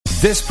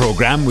This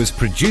programme was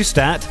produced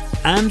at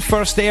and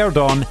first aired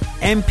on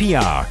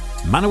MPR,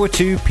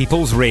 Manawatu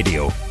People's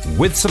Radio,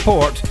 with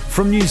support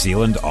from New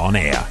Zealand On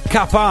Air.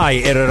 Ka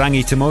pai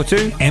Irarangi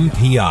Tamotu,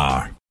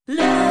 MPR.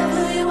 Love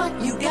who you are,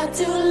 you got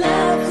to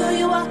love who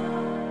you are.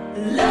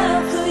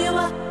 Love who you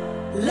are.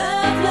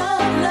 Love,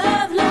 love,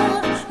 love,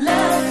 love.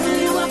 Love who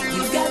you are,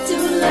 you got to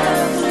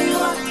love who you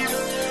are.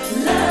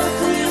 Love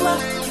who you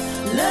are.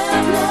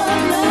 Love,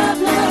 love,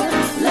 love,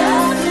 love.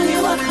 Love who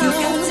you are, you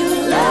got to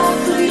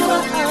love who you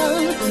are.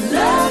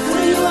 Love who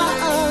you are.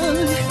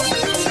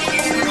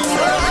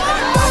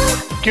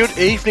 Good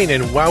evening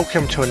and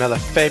welcome to another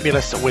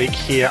fabulous week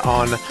here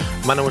on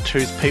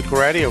Manawatu's People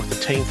Radio with the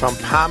team from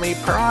Palmy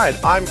Pride.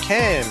 I'm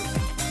Cam.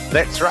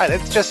 That's right,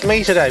 it's just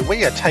me today.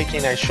 We are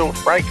taking a short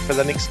break for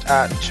the next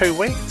 2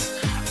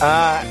 weeks.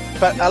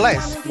 But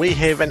alas, we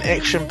have an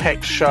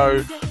action-packed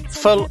show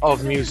full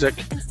of music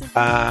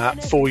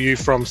for you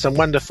from some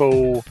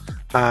wonderful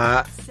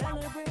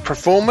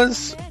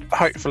performers.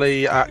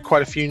 Hopefully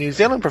quite a few New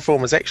Zealand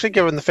performers, actually,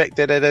 given the fact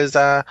that it is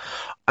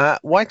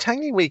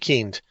Waitangi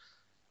weekend.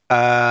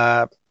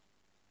 Or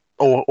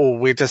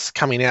we're just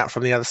coming out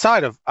from the other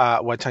side of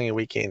Waitangi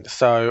weekend.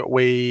 So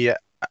we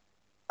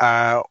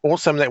are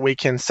awesome that we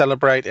can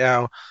celebrate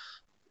our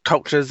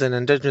cultures and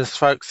Indigenous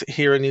folks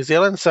here in New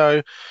Zealand.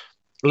 So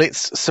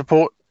let's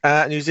support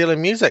New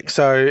Zealand music.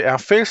 So our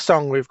first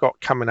song we've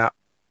got coming up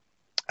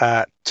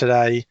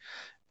today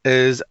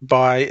is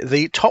by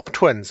the Top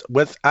Twins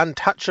with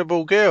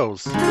Untouchable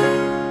Girls.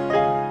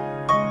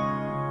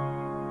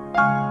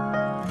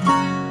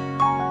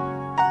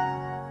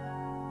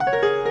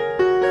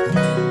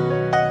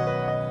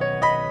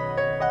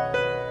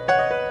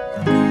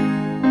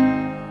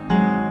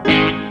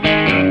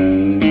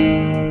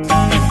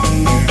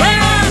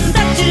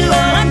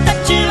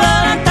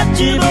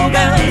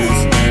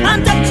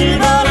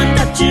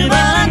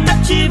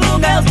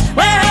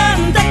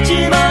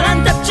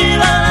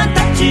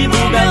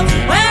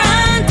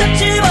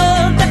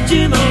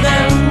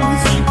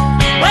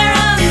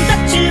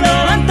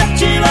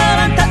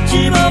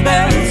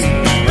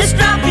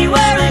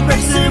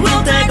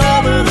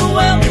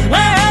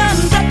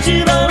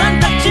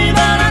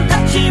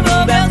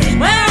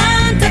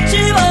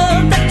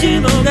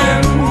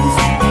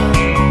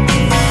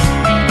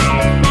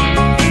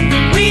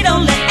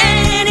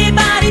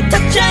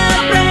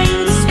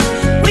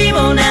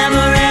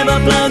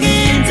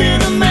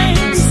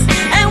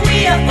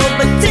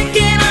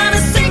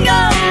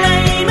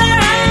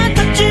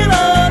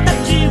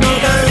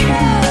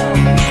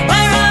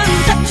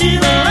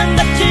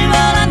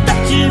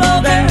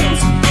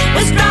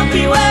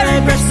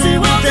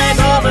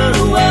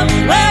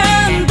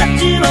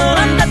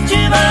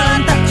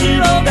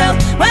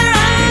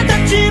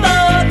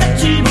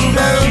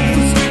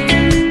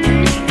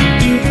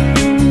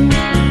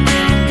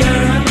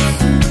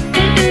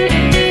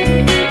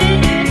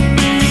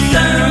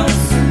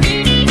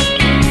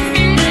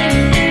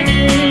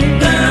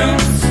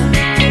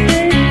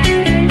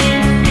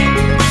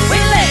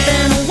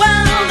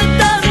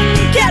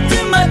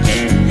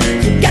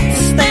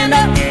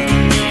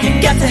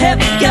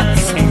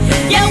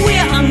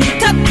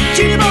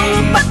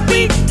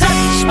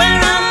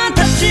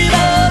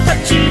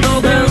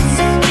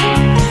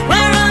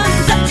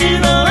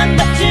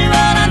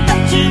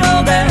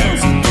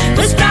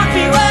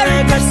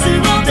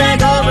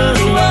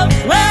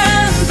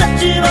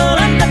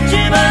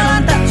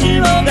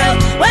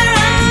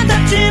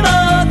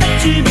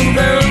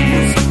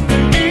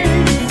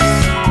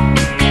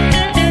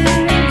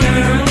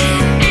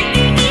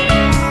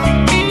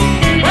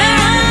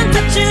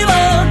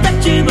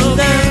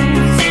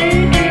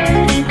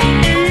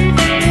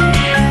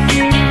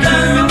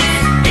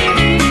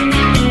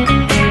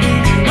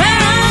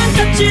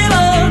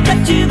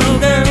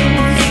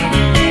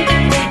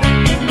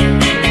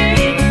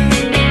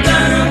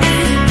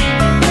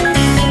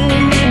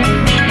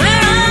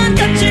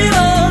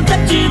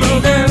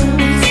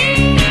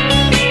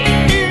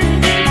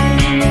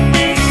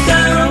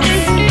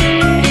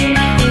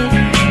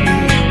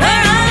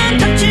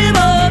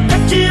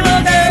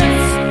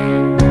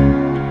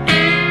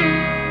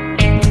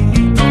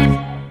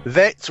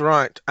 That's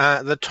right,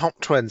 the Top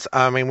Twins.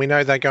 I mean, we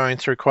know they're going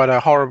through quite a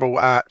horrible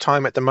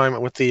time at the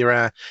moment with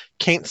their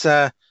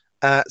cancer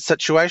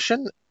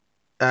situation,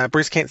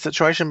 breast cancer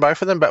situation,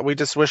 both of them, but we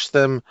just wish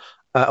them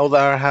all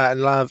their heart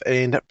and love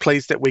and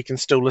pleased that we can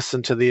still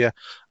listen to their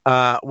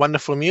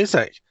wonderful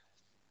music.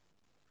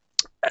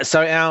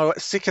 So our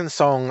second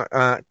song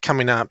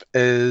coming up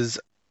is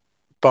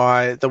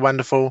by the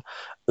wonderful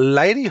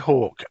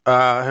Ladyhawke,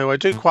 who I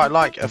do quite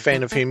like, a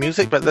fan of her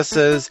music, but this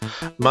is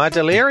My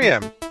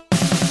Delirium.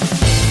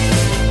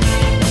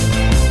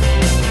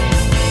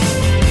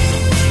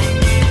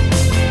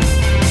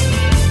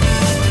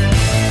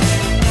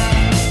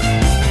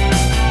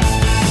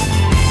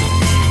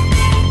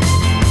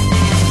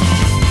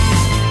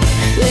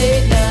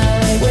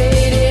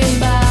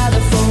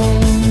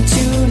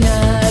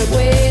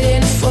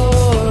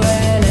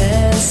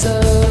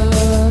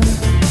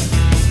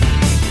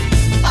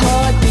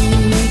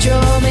 Heartbeat,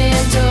 drum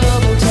and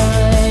double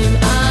time.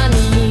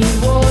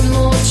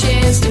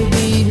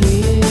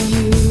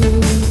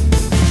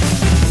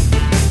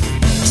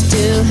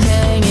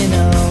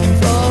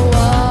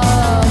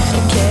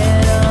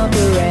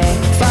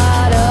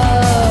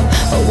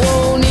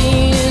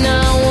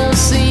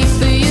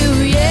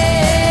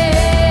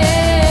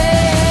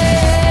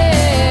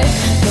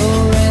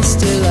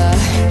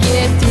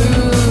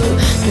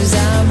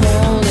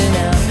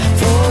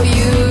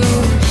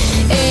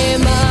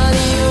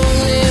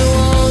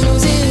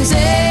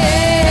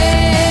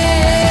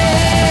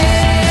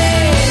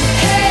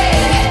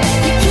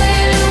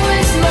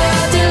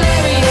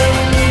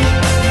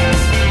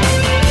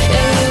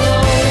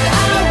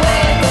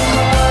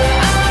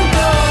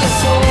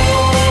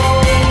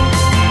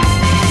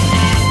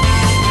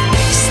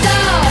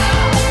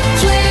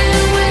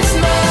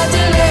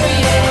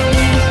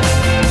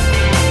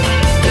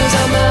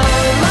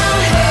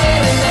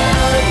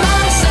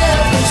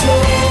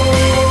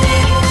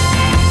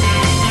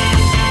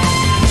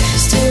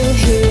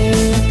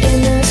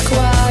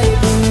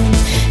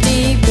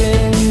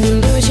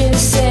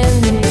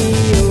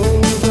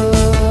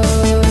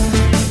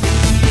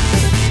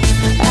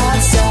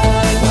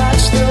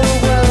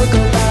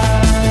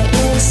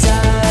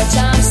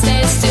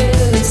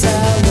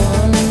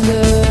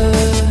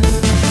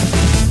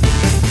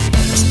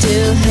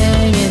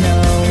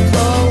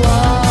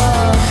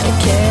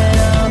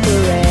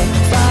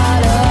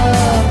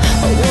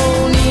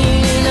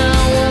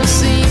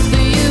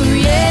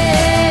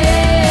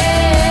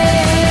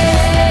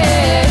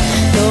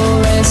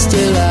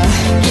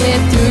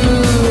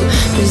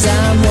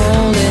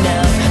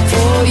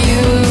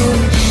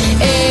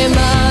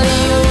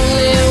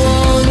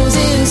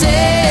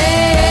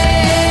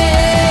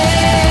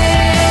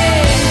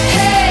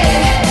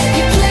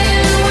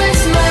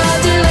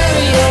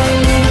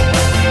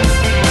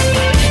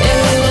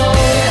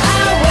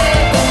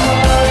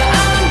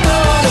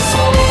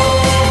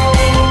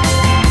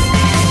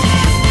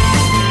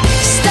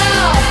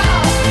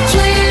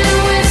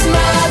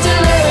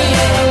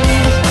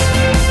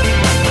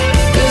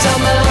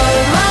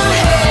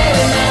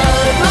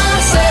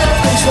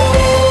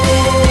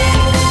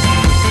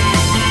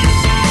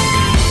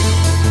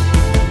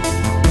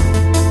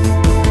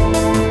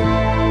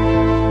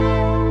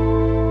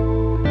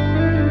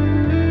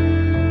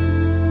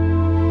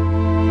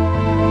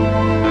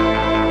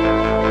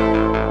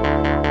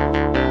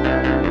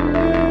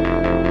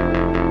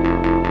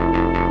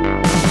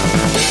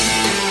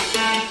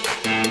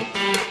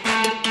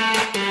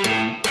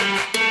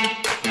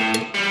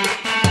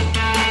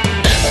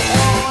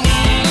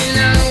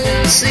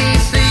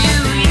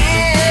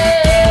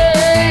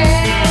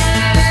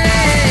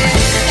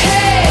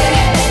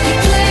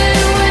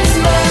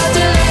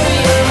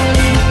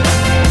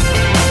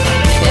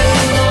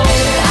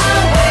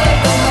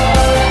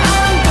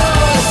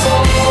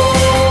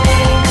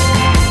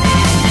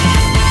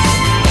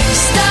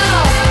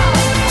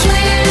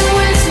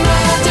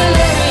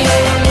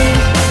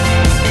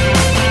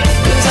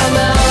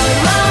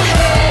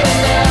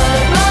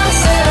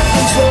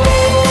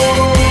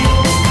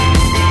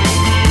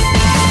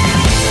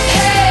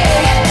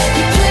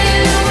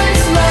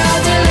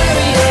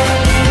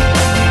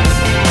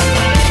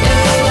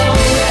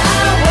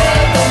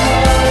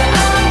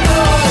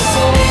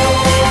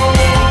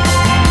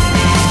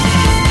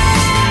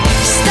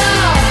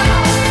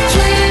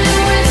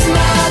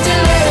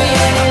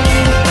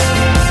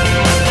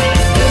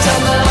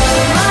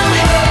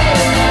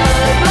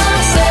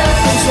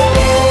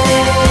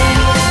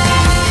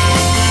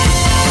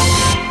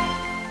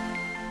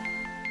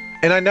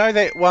 And I know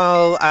that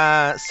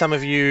while some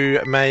of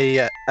you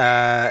may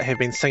have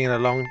been singing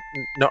along,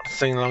 not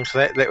singing along to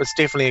that, that was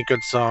definitely a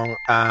good song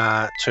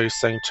to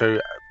sing to.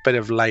 A bit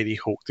of Lady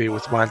Hawk there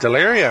with My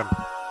Delirium.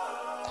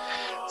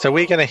 So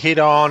we're going to head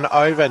on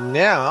over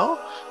now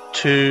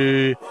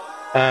to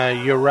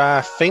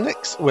Uriah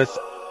Phoenix with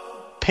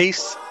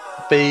Peace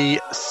Be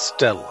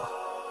Still.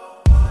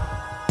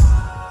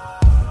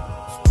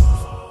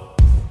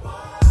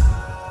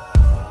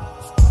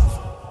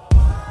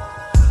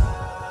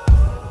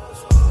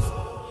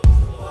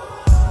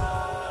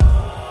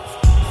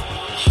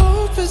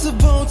 Is a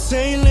boat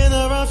sailing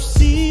a rough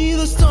sea.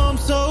 The storm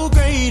so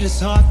great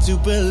it's hard to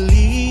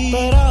believe.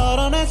 But out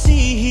on that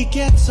sea he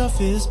gets off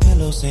his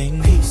pillow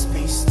saying, peace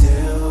be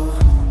still.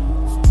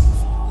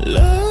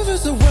 Love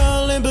is a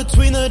well in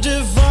between the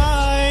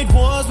divide.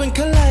 Wars when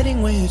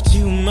colliding with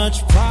too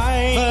much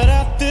pride. But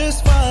at this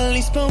while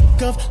he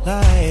spoke of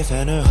life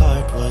and her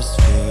heart was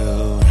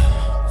filled.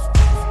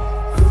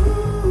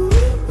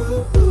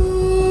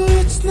 Ooh,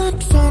 it's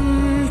not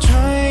fun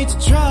trying to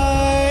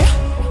try.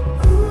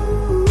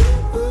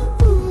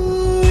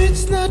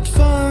 Not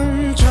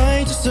fun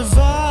trying to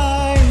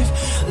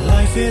survive.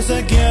 Life is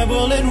a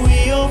gamble and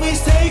we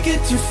always take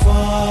it too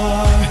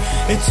far.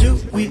 It's who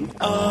we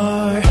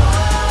are.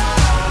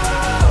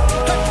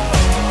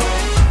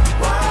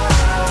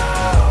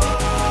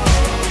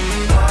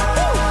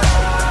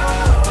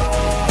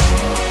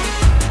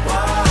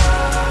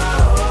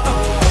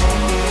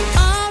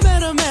 I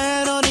met a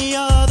man on the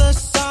other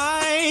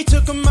side,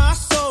 took my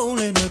soul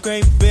in a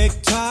great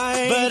big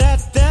tide. But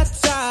at that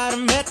side I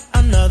met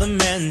another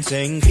man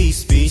saying,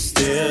 peace be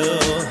still.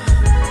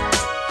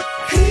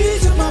 He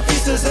took my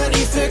pieces and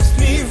he fixed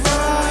me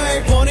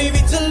right, wanting me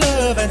to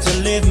love and to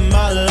live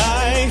my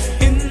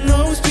life. In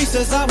those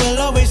pieces I will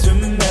always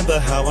remember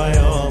how I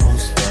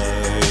almost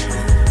died.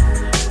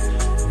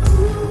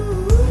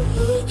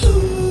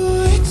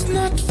 Ooh, it's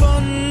not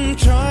fun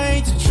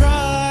trying to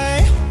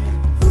try.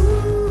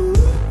 Ooh,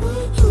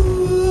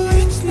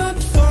 it's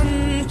not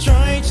fun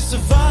trying to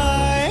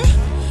survive.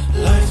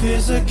 Life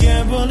is a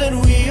gamble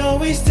and we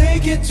always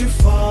take it too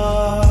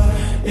far.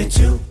 It's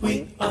who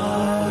we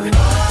are.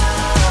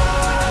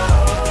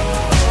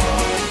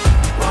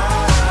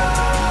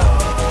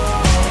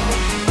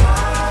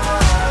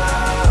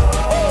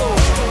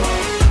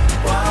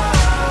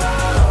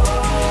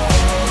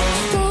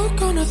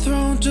 Spoke on a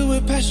throne, do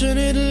it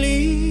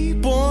passionately.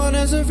 Born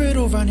as a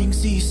riddle, running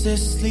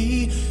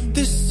ceaselessly.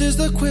 This is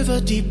the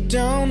quiver deep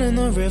down in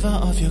the river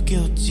of your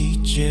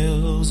guilty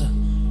chills.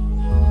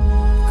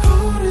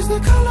 Cold is the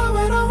color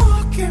when I'm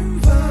walking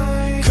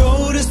by.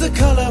 Cold is the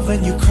color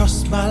when you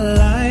cross my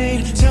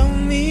line. Tell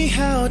me,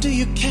 how do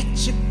you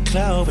catch a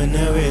cloud when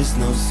there is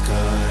no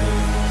sky?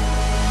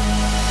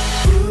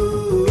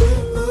 Ooh,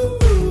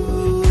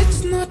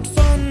 it's not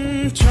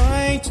fun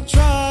trying to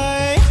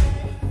try.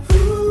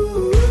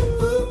 Ooh,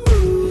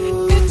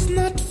 it's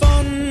not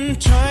fun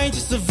trying to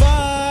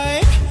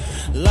survive.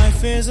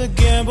 Life is a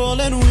gamble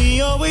and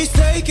we always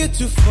take it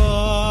too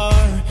far.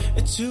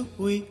 It's who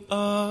we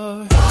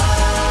are.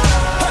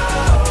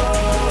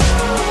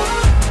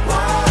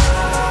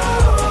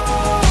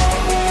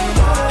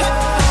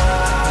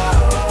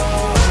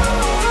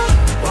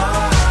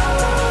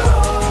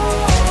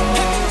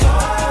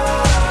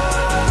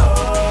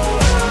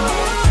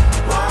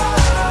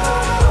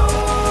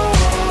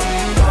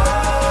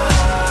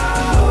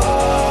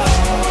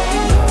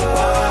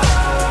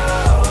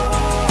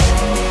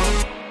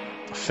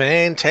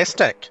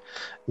 Fantastic.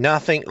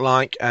 Nothing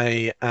like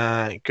a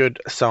good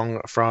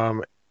song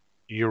from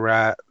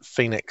Uriah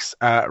Phoenix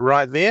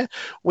right there.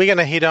 We're going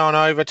to head on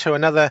over to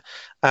another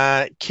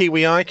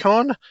Kiwi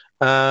icon.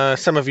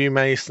 Some of you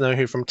may know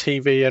her from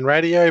TV and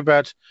radio,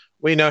 but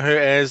we know her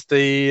as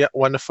the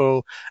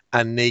wonderful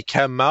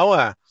Anika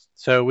Moa.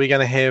 So we're going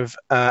to have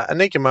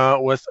Anika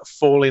Moa with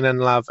Falling in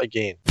Love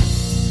Again.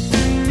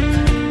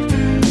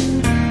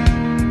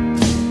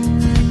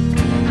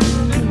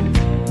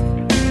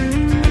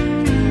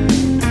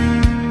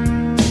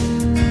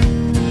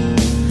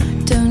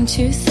 Don't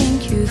you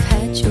think you've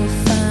had your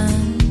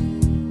fun?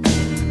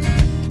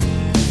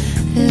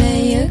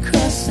 Lay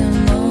across the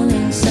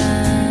morning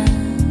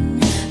sun.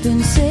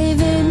 Been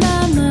saving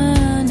my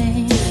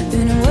money,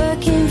 been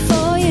working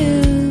for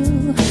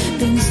you.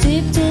 Been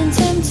steeped in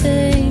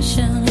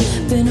temptation,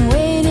 been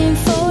waiting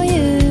for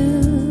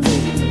you.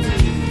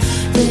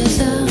 There's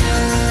a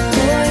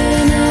boy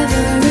in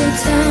every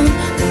town,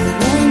 no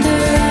wonder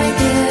I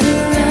get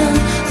around.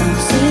 I'm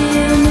seeing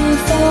you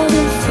for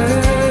the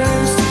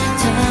first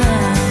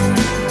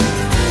time.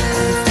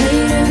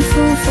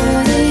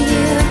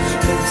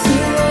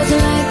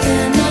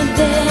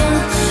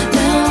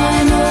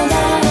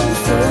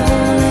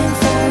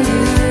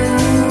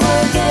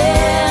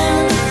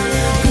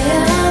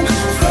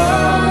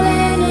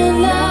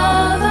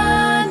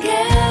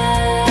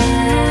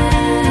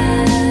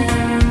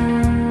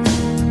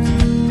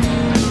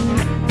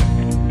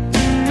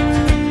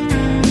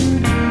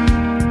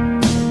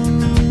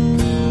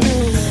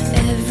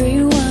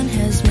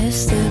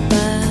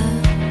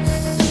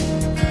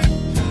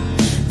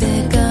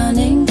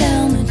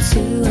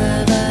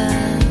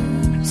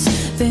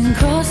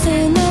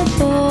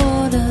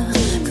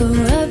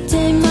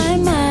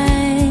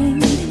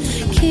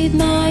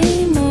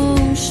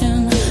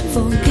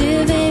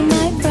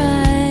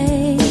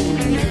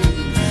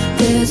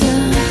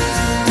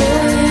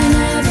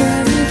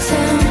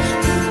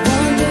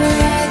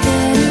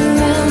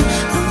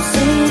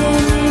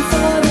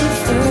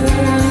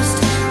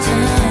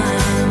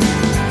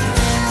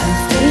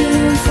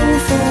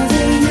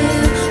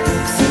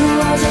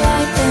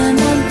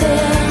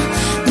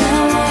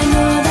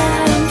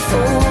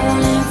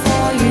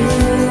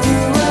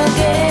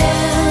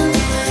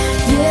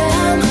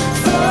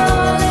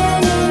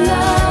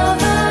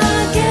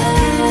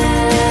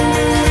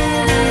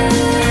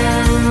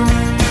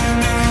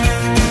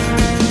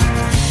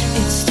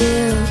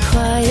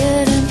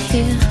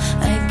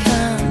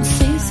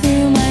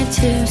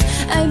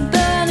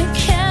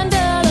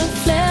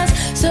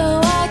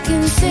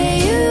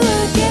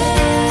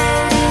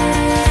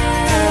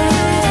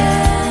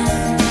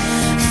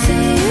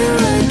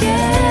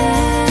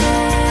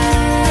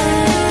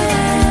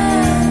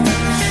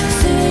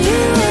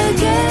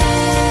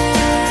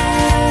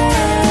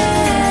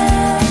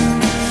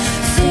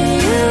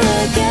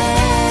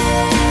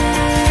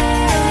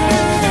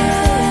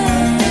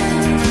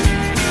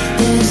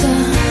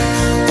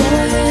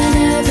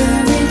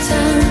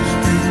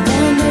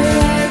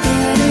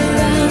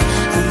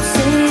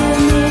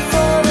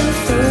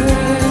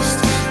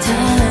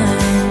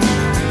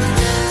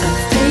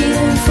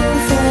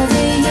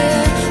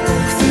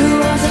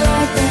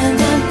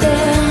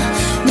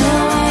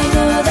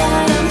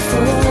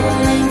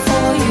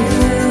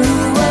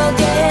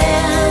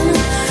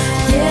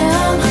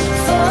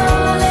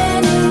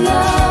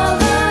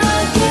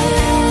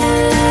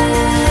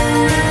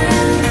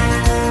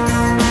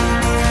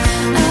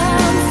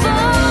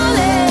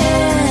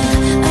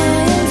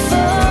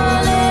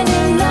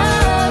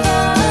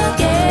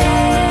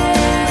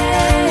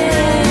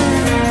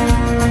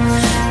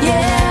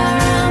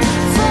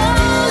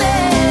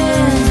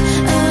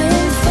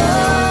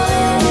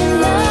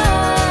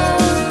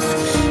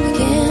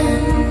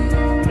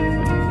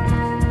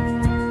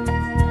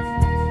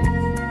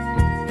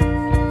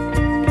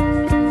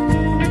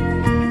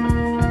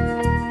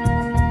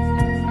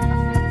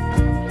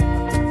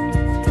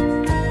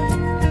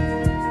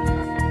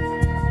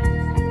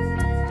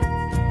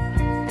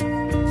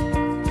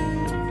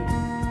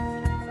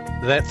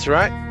 That's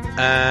right.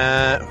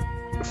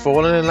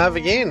 Fallen in Love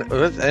Again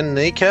with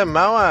Anika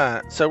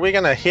Moa. So we're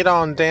going to head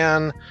on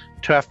down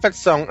to our fifth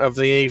song of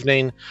the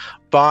evening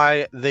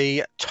by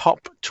the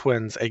Top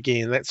Twins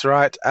again. That's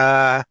right.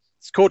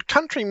 It's called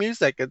Country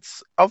Music.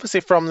 It's obviously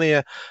from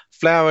their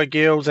Flower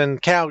Girls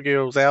and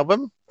Cowgirls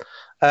album.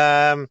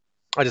 I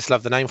just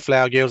love the name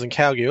Flower Girls and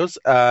Cowgirls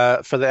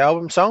for the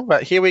album song.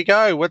 But here we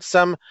go with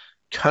some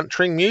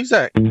country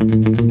music.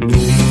 Turning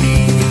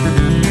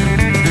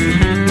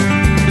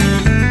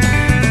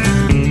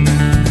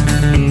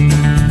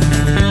out that way.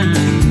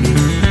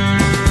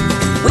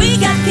 We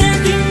got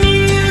country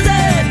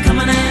music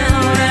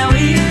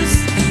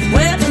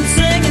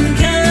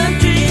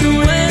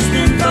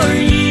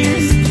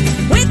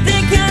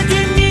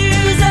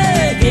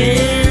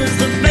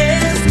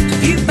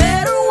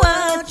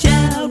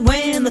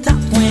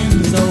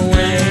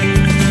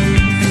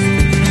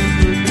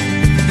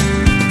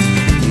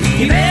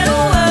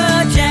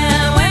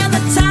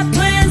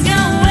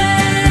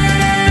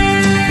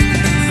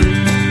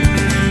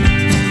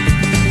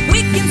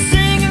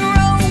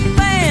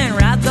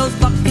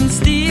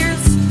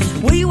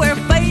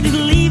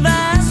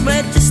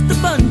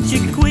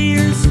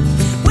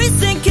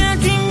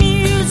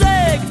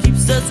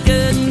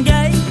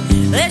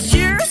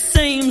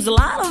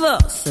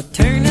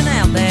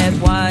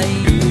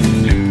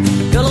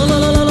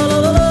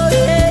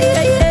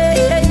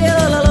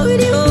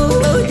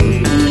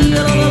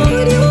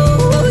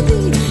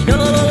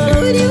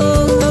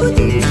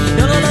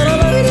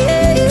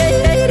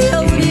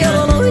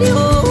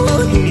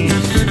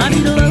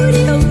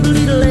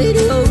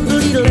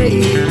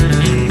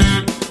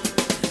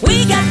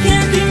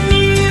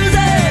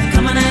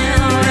coming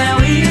out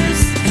our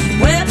ears.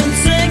 We've been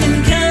singing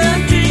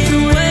country and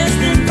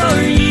western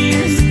for years.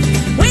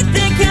 We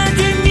think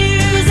country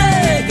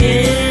music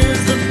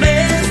is the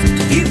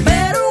best. You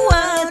better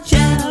watch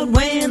out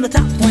when the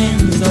top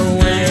twins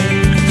away.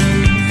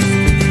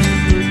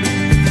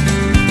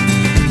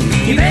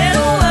 You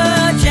better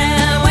watch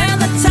out when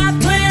the top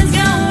twins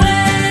go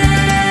away.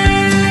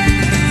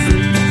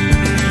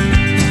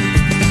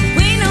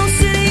 We know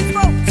city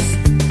folks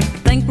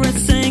think we're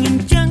singing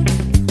junk,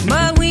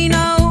 but we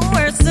know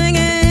we're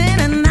singing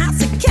a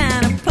nice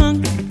kind of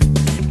punk.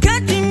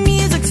 Country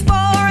music's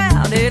far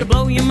out, it'll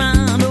blow your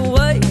mind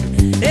away.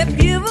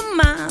 If you've a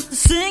mind to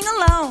sing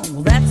along,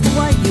 well, that's the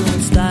way you'll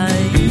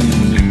stay.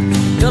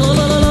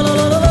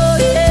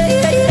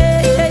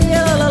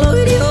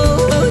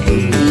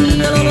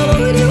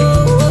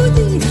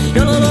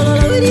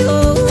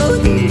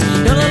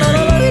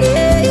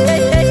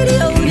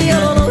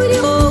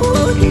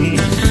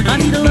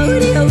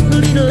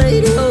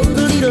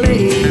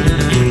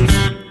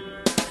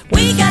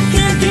 We got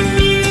country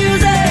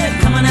music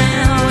coming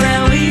out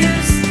our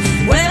ears.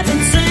 We've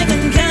been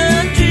singing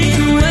country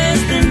and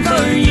western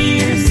for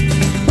years.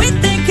 We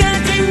think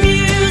country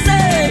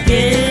music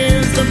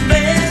is the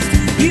best.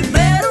 You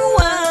better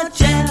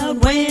watch out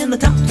when the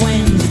top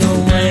twins go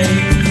away.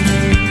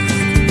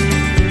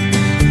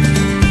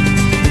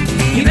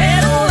 You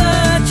better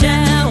watch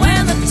out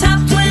when the top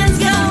twins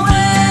go away.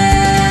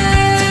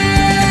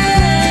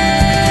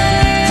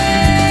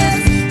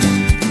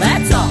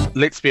 That's all.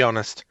 Let's be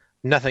honest,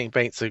 nothing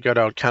beats the good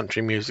old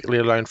country music,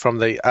 let alone from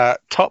the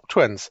Top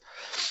Twins.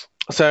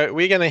 So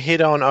we're going to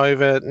head on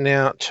over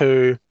now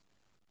to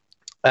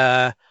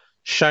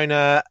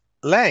Shona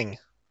Lang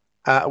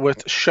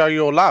with Show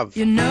Your Love.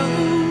 You know,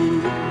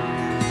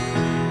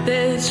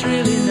 there's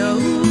really no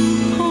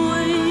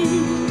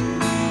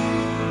point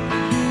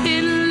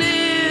in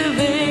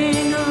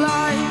living a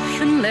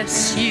life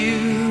unless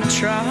you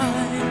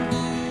try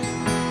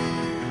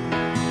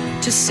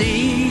to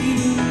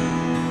see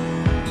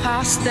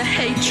past the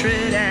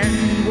hatred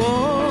and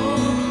war.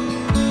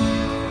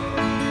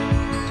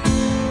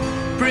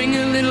 Bring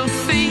a little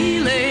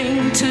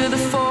feeling to the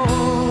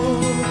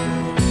fore.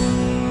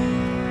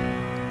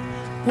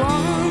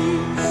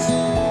 Once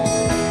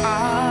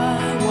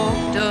I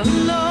walked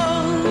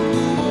alone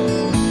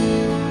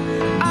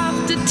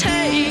after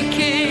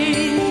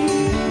taking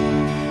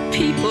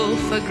people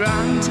for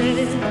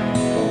granted,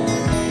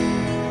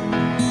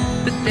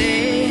 but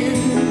then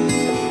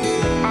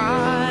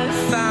I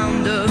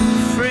found a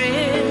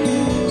friend,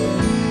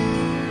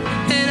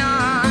 and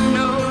I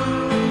know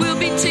we'll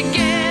be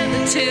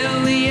together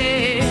till the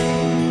end.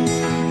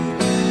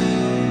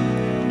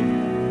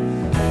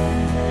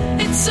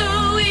 It's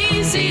so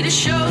easy to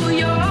show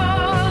your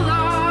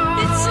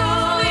love. It's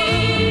so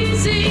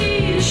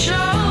easy to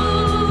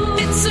show.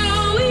 It's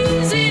so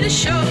easy to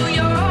show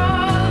your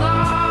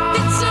love.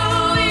 It's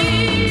so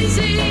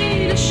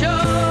easy to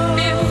show.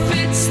 If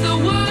it's the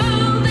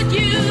world that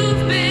you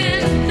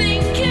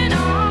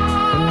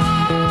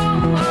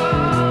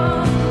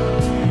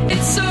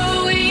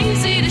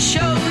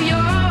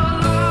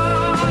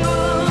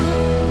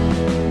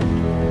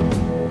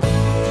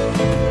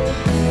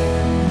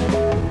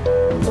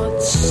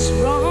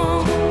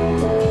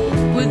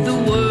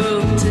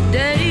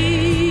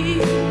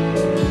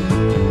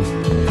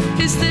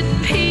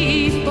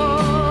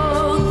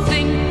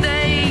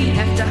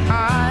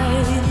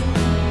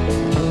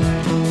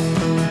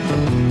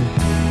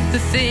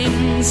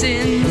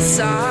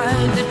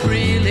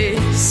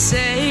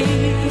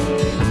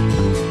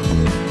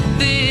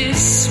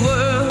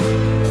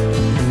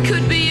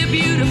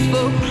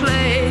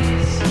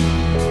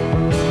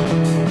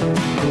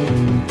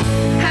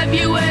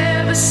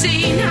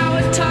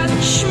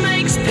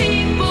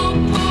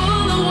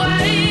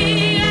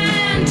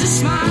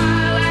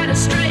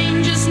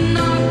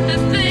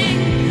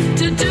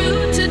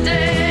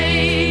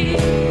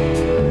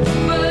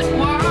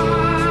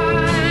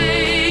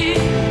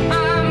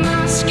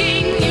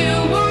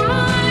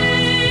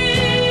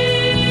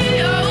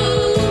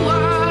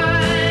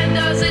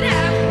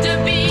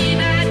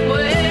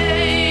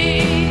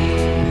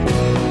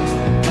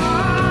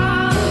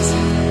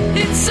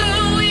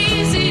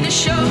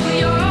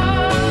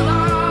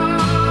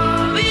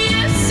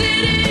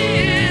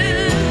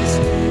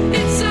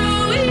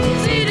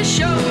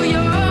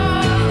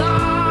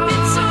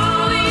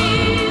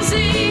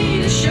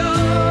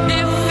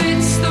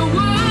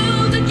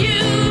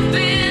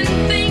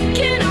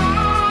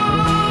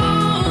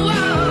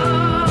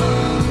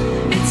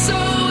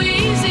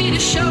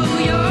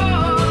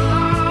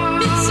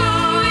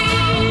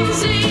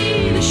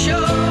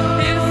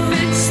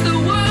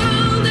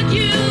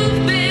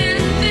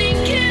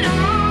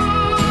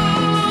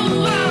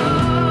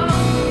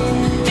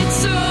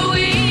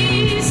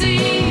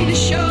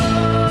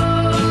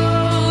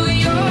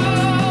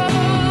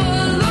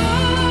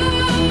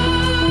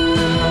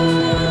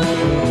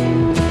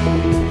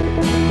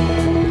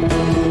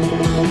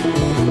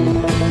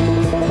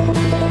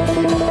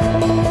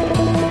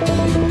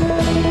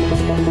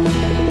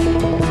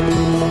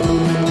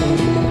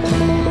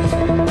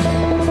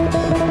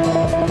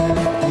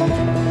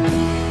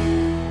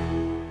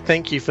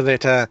thank you for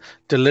that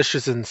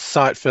delicious,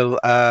 insightful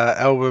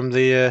album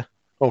there,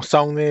 or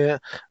song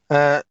there,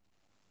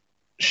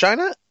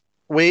 Shona.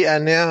 We are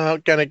now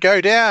going to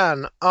go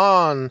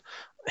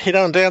head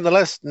on down the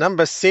list.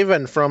 Number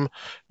 7 from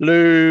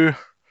Lou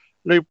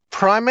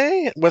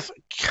Prime with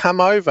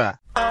Come Over.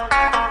 Come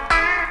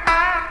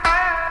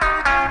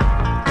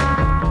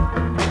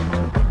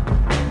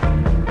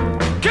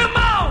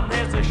on,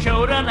 there's a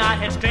show tonight,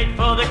 head straight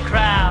for the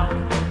crowd.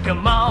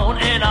 Come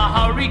on, in a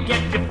hurry,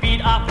 get your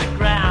feet off the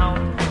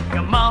ground.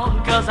 Come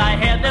on, cause I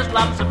hear there's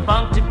lots of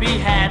fun to be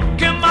had.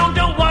 Come on,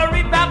 don't worry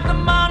about the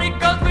money,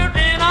 cause we're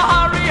in a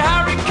hurry,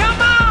 hurry.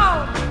 Come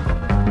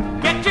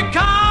on, get your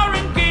car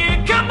and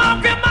gear. Come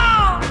on,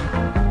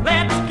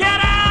 let's get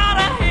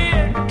out of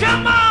here.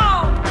 Come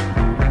on,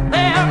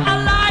 there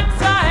are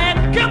lights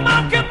ahead. Come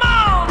on,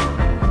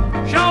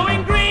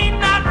 showing green,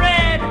 not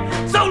red.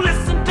 So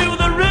listen to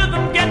the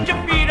rhythm, get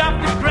your feet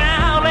off the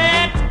ground.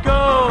 Let's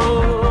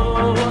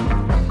go.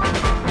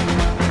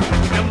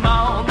 Come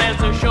on,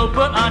 there's a show,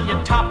 put on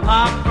your top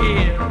hop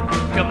gear.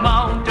 Come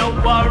on,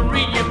 don't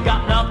worry, you've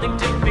got nothing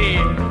to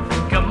fear.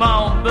 Come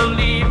on,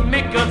 believe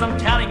me, cause I'm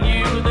telling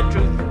you the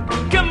truth.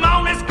 Come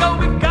on, let's go,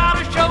 we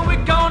got a show,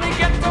 we're gonna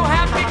get so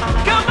happy.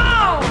 Come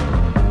on!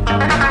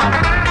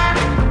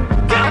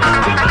 Come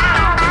on!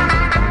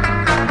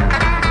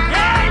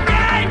 Yeah!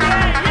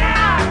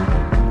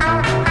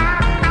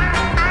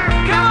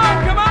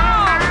 Come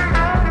on!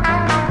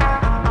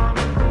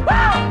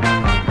 Woo!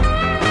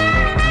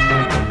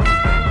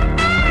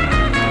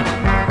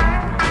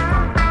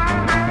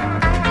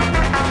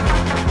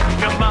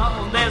 Come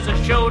on, there's a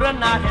show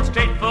tonight, head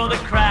straight for the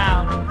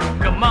crowd.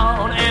 Come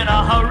on, in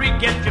a hurry,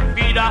 get your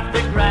feet off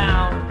the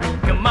ground.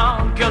 Come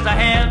on, cause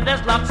ahead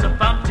there's lots of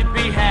fun to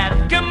be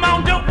had. Come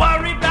on, don't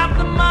worry about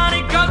the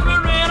money, cause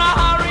we're in a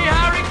hurry,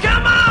 hurry.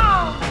 Come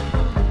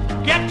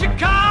on, get your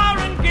car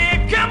and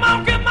gear. Come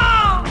on,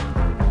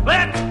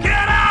 let's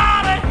get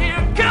out of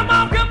here. Come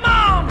on,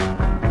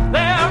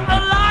 there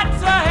are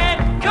lights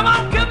ahead. Come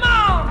on,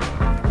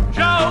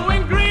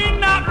 showing green,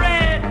 not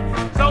red.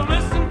 So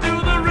listen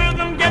to the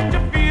rhythm, get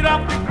your feet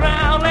off the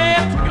ground.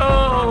 Let's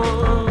go.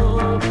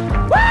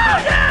 Woo!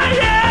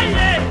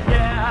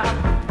 Yeah.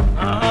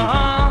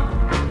 Uh-huh.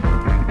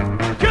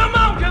 Come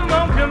on.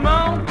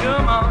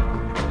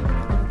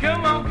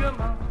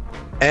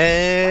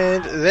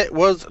 And that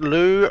was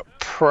Lou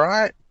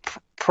Prime.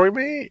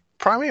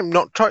 I'm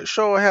not quite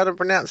sure how to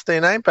pronounce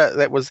their name, but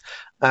that was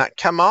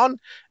Come On.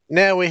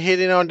 Now we're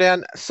heading on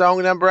down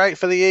song number 8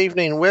 for the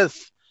evening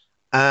with,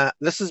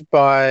 this is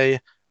by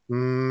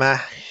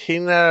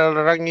Mahina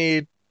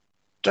Rangi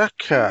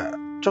Tuka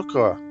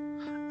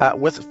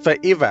with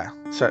Forever.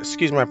 So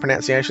excuse my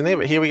pronunciation there,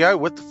 but here we go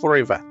with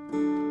Forever.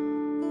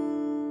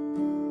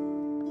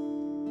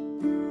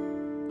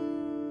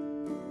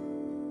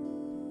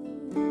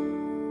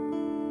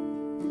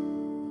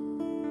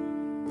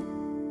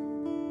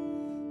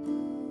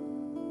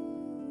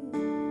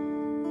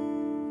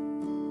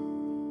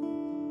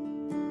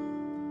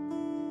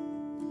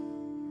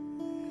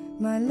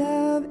 My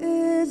love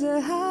is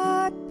a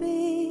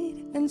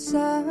heartbeat and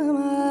some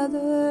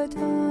other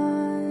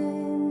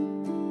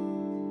time.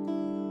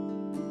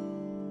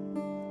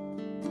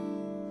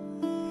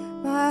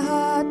 My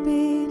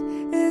heartbeat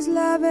is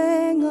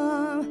loving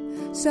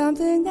on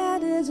something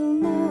that is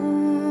mine.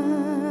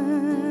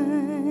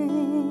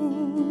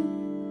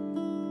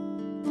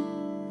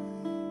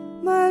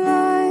 My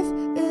life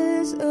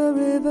is a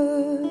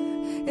river,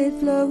 it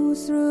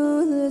flows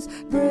through this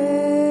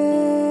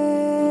breath.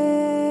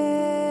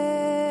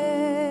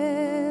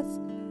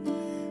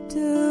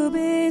 To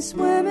be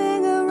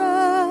swimming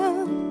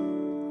around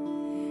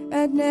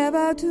and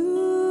never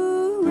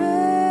to rest.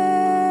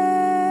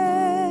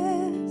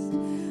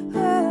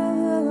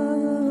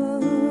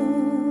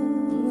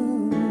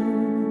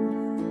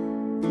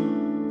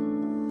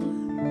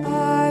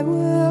 I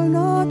will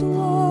not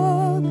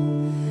walk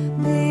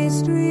these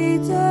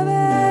streets of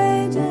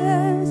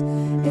ages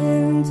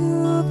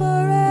into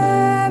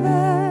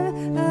forever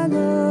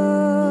alone.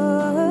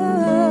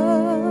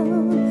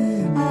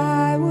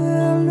 I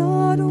will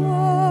not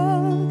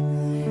walk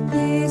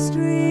these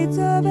streets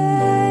of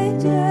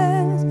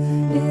ages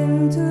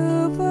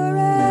into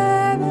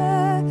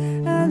forever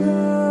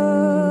alone.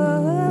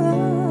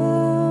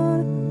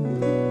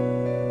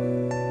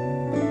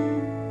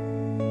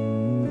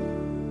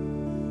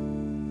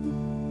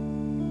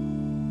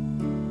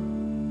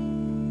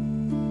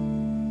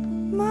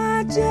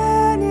 My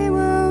journey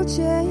will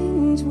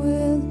change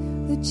with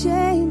the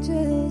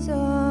changes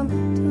of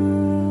time.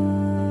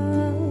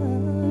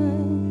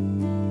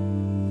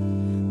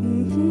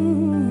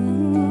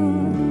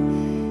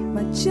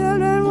 My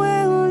children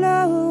will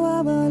know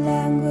of a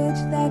language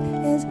that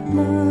is mine.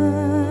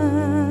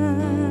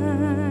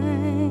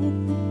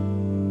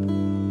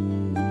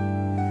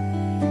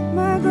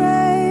 My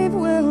grave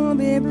will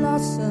be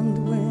blossomed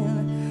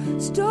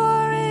with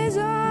stories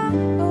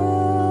untold.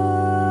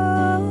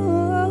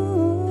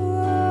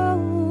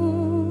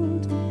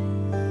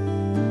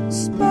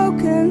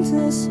 Spoken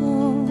to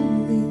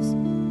song, these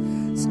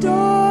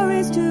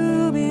stories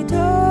to be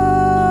told.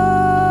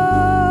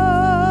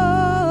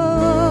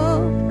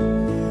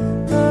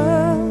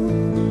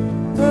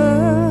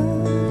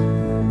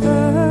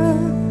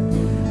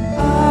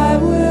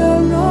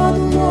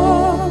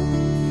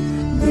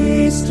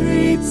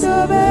 streets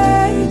of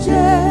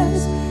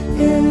ages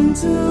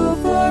into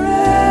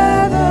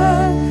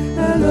forever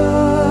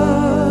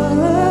alone.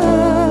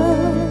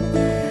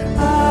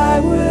 I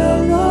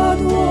will not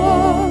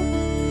walk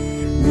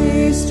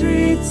these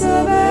streets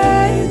of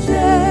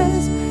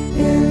ages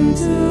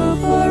into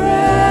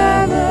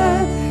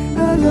forever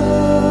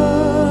alone.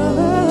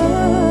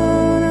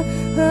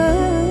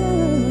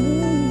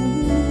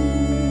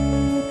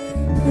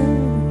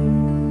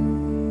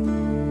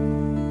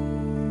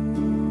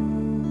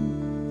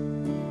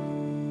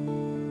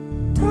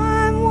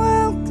 Time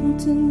will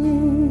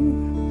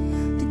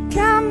continue to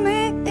count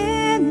me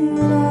in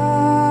life.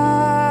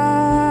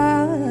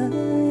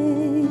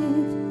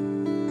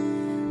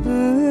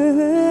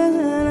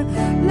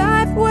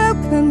 Life will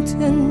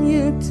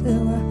continue to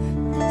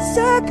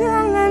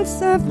circle and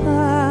survive.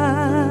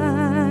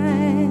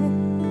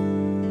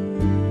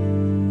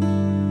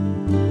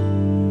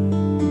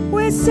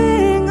 We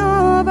sing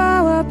of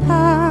our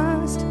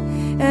past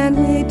and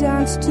we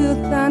dance to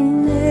the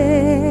next.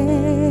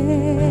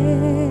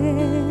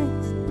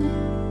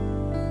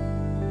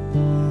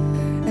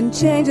 And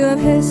change of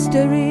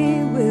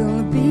history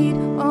will beat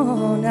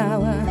on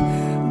our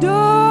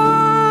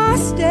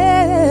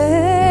doorstep.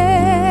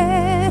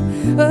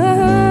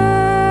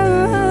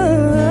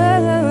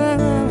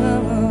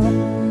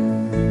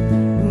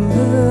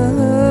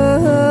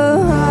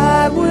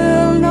 I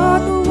will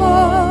not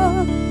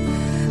walk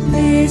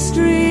these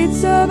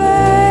streets of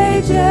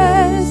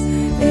ages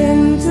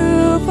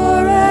into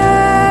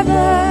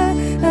forever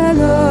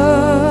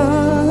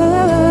alone.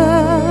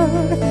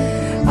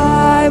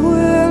 I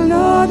will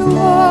not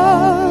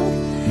walk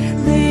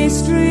these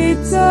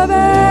streets of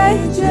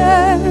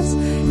ages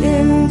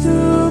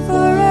into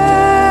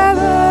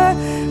forever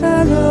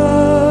alone.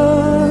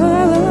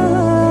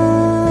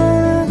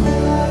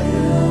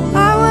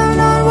 I will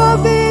not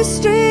walk these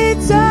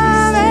streets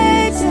of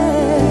ages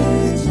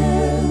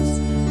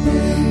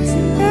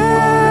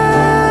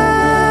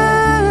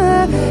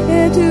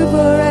into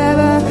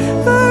forever,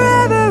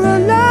 forever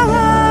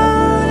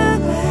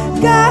alone.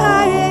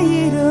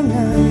 Guide on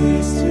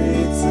the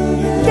streets,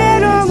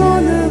 get on the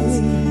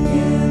wheel.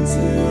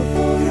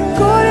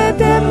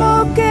 Correte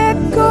moque,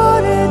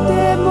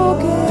 correte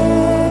moque.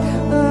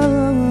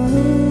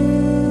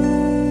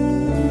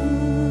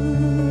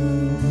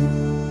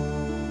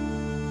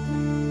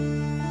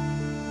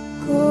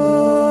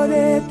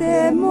 Correte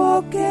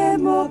moque,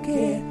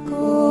 moque,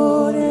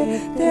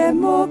 correte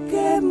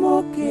moque,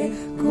 moque,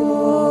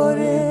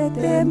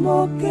 correte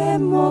moque,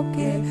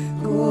 moque,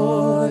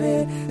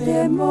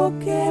 correte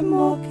moque,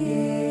 moque.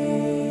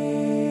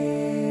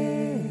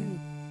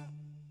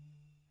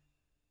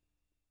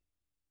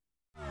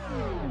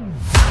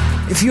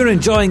 If you're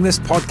enjoying this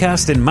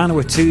podcast in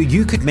Manawatu,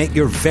 you could make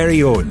your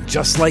very own,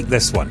 just like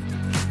this one.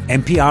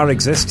 NPR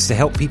exists to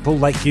help people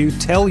like you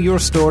tell your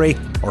story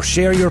or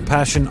share your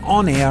passion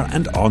on air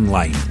and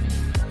online.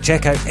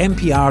 Check out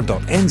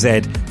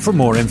npr.nz for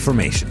more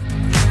information.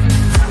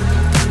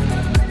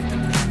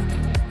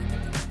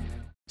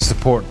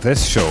 Support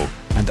this show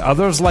and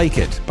others like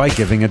it by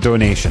giving a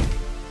donation.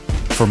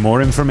 For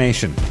more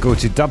information, go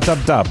to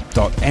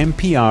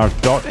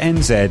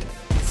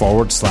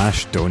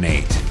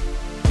www.npr.nz/donate.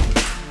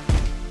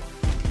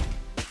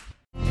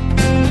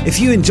 If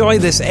you enjoy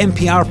this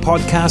NPR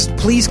podcast,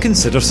 please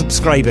consider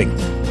subscribing.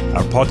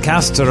 Our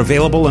podcasts are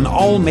available on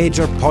all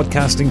major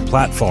podcasting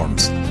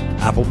platforms: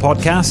 Apple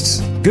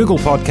Podcasts, Google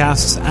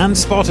Podcasts, and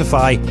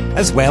Spotify,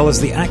 as well as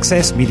the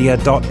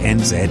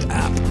accessmedia.nz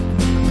app.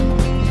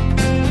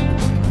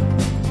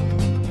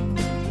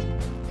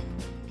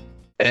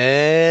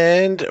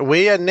 And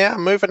we are now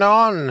moving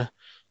on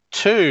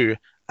to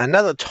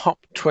another Top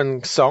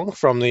Twin song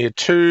from the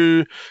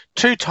two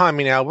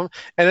timing album,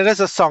 and it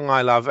is a song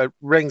I love. It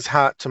rings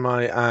heart to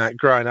my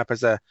growing up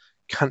as a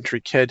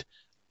country kid.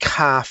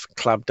 Calf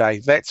Club Day.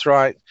 That's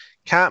right.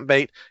 Can't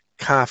beat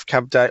Calf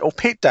Club Day, or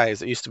Pet Day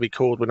as it used to be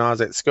called when I was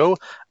at school.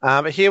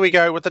 But here we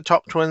go with the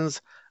Top Twins,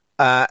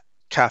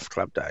 Calf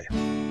Club Day.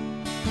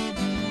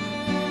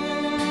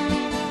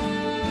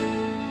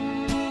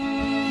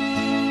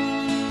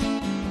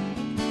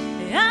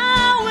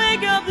 I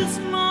wake up this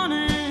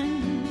morning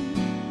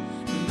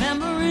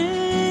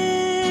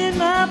remembering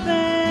my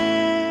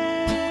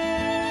past.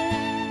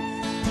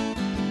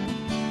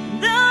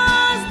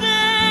 Those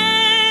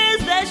days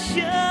that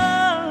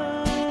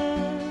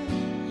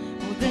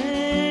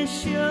they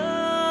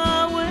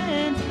sure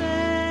went fast.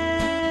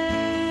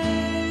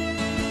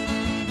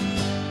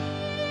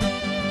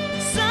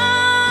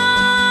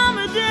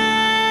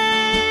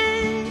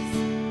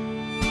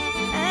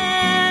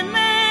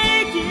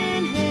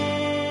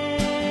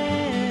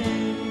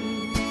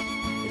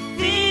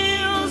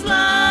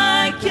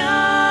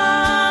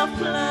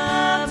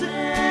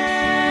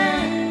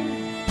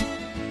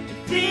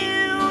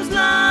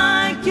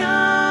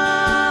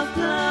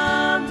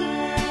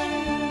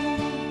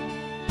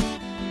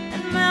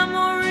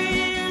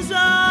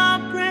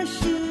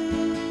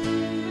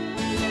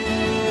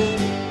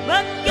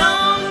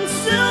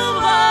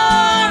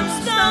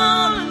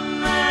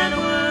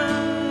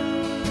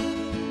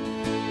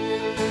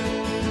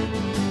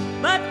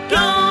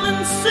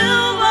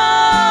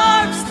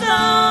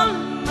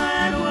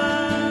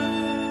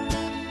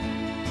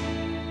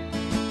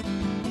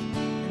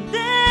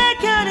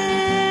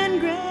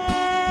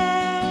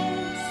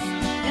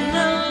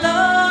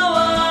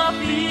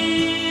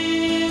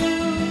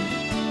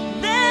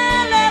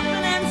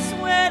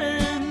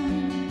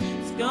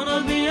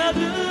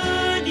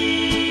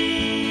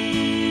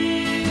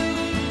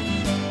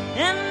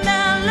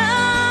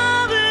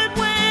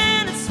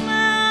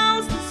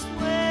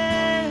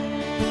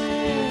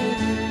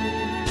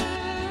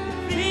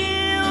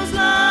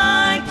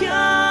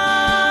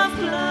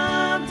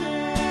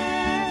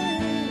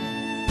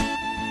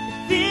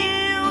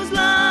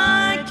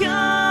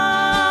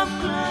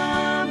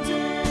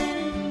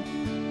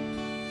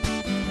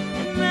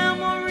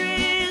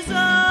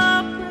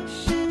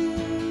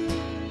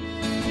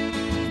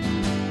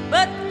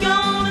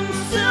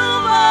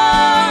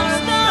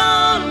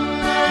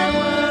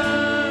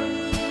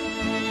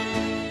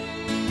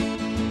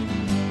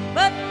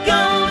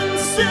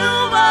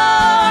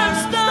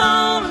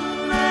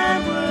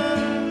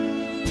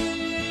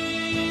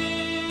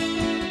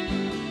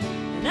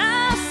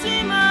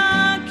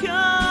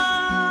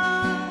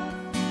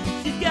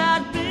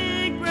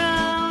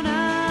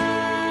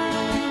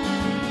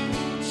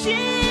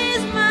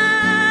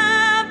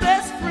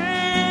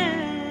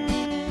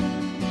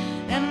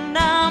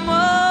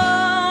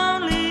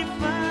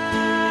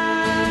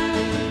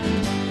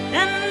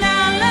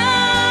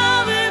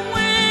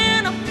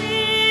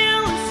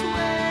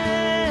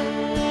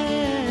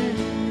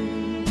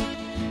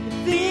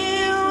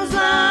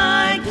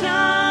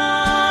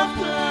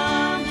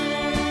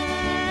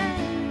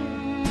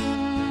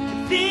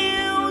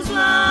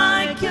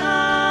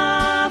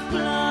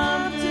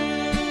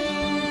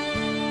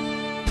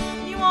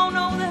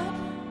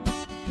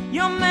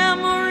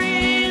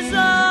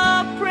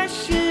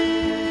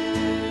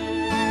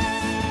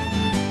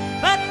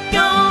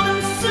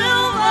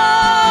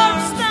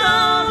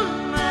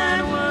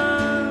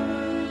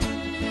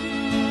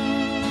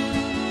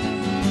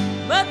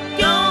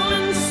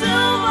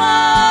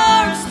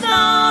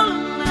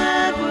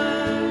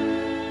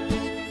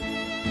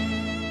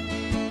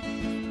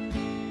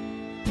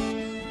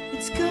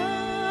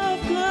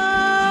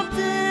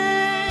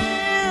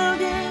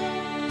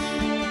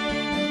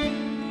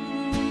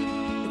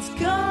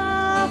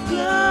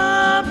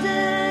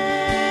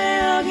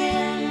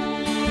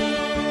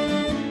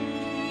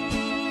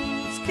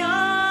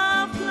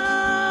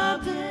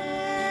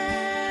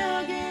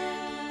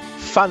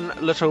 fun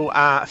little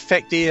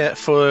fact there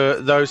for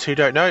those who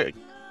don't know.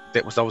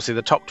 That was obviously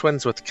the top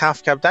twins with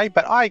Calf Cub Day,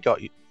 but I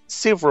got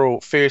several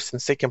first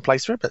and second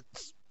place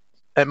ribbons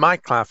at my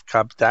Calf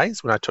Cub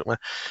days when I took my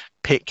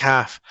pet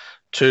calf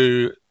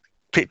to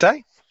Pet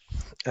Day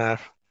when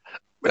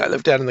I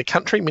lived out in the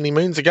country many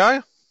moons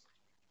ago.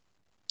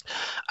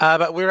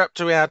 But we're up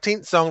to our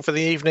 10th song for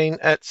the evening.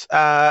 It's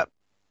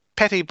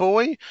Patty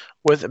Boy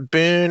with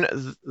Burn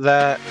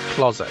the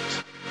Closet.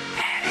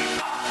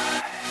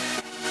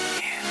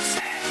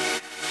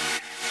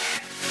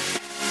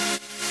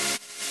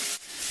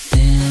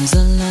 There's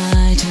a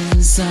light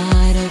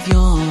inside of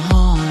your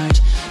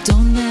heart.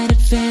 Don't let it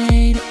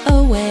fade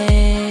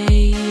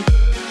away.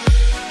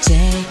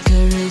 Take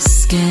a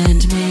risk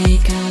and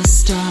make a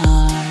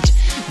start.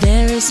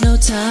 There is no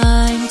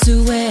time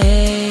to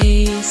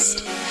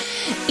waste.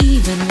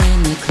 Even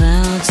when the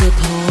clouds are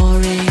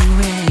pouring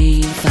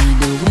rain,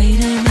 find a way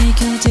to make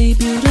your day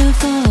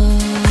beautiful.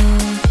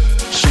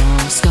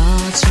 Sure,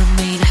 scars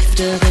remain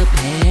after the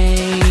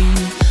pain,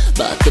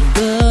 but the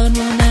burn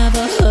will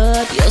never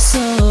hurt your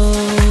soul.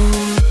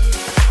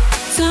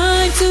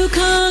 Time to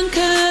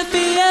conquer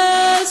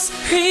fears.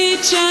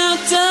 Reach out,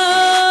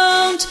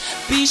 don't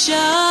be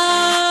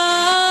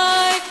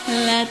shy.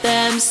 Let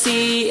them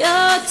see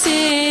your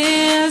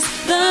tears.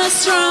 The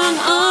strong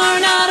are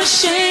not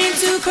ashamed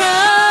to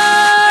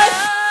cry.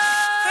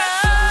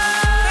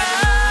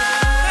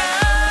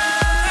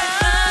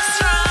 The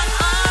strong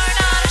are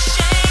not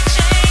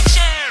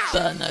ashamed.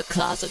 Burn the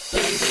closet,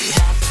 baby.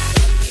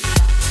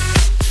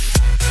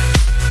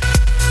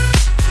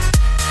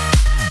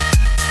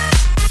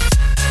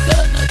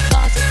 Burn the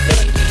closet,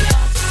 baby.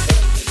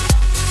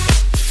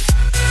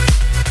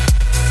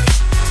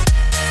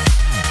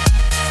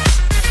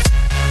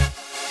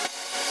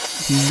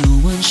 No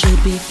one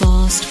should be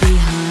forced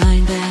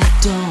behind that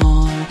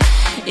door.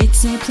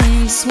 It's a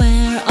place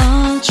where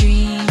all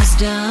dreams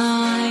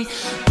die.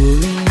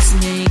 Bullies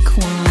make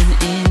one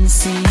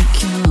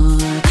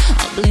insecure,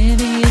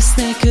 oblivious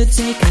they could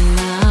take a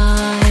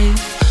life.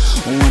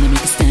 Wanna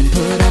make a stand,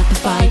 put up a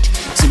fight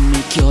to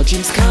make your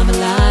dreams come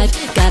alive.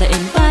 Gotta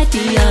invite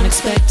the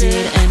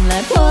unexpected and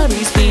let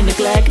worries be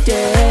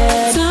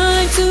neglected.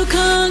 Time to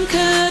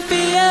conquer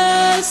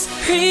fears.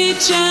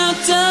 Reach out,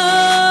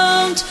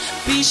 don't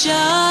be shy.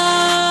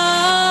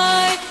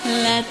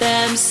 Let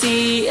them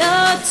see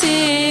your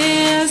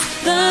tears.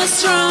 The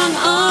strong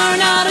are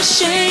not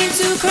ashamed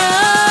to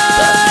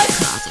cry.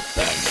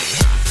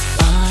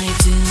 I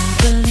do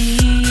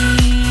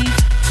believe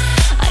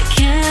I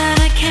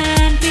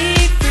can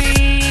be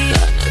free.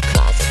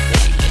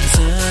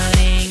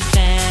 Turning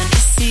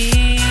fantasy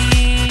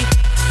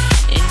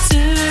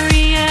into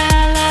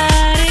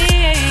reality.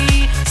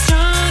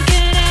 Strong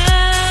and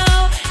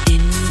out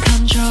in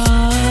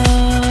control.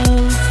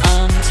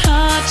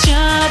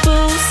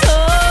 Untouchable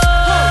soul.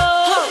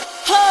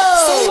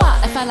 So what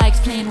if I liked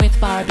playing with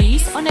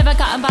Barbies or never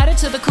got invited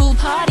to the cool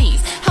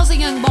parties? How's a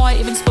young boy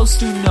even supposed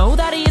to know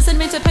that he isn't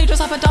meant to play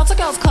dress up in dolls or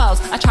girls' clothes?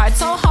 I tried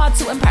so hard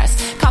to impress,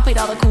 copied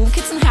all the cool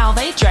kids and how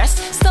they dressed.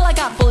 Still I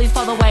got bullied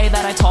for the way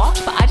that I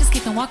talked, but I just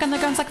keep on walking the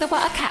grounds like they were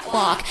a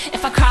catwalk.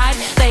 If I cried,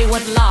 they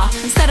would laugh.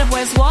 Instead of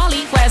where's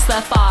Wally, where's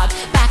the fog?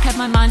 Back of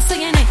my mind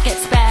singing it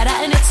gets better,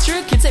 and it's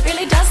true kids, it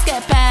really does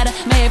get better.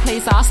 May I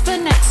please ask the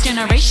next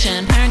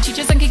generation, parent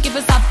teachers and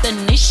caregivers of the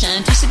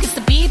nation, teach the kids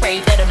to be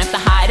brave, they don't have to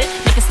hide it.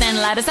 Make a stand,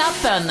 light us out,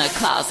 burn the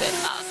closet.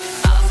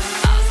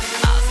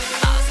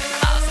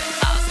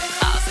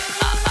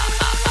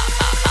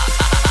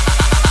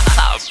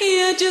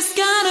 You just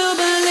gotta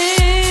believe.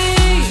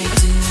 I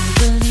do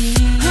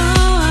believe. Oh,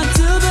 I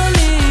do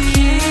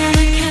believe.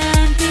 I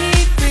can be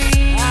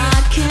free. I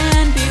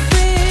can be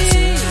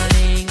free.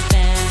 Turning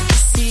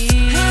fantasy.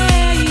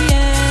 Hey,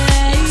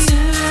 yeah. Into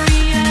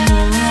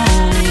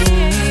reality.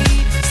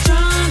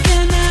 Strong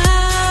and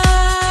out.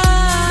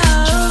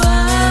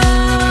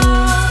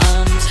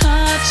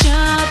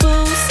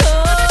 Untouchable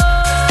soul.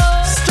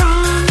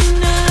 Strong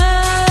and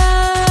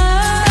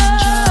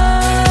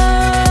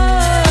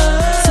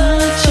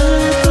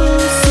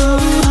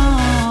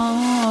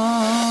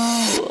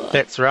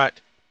That's right.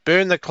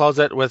 Burn the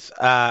Closet with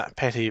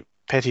Patty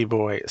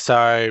Boy.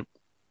 So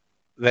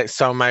that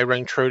song may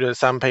ring true to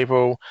some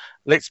people.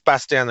 Let's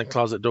bust down the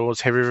closet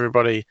doors, have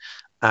everybody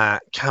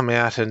come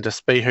out and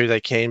just be who they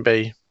can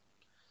be.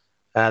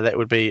 That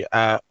would be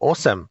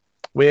awesome.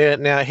 We're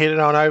now headed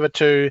on over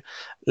to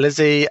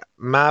Lizzie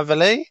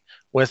Marvelly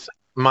with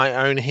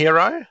My Own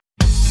Hero.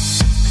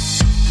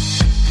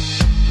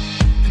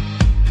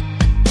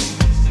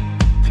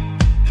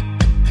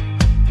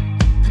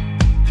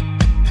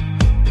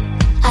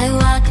 I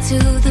walk to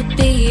the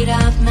beat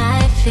of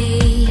my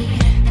feet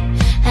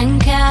and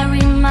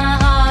carry my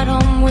heart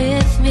home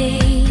with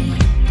me,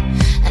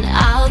 and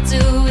I'll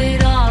do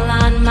it all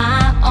on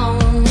my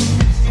own,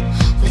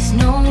 with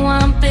no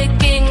one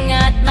picking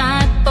at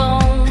my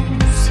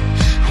bones.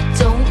 I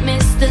don't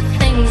miss the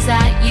things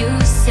that you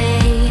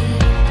say,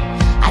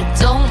 I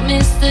don't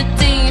miss the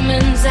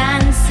demons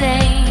and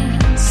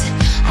saints,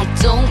 I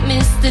don't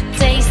miss the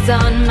taste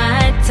on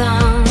my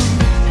tongue,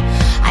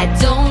 I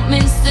don't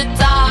miss the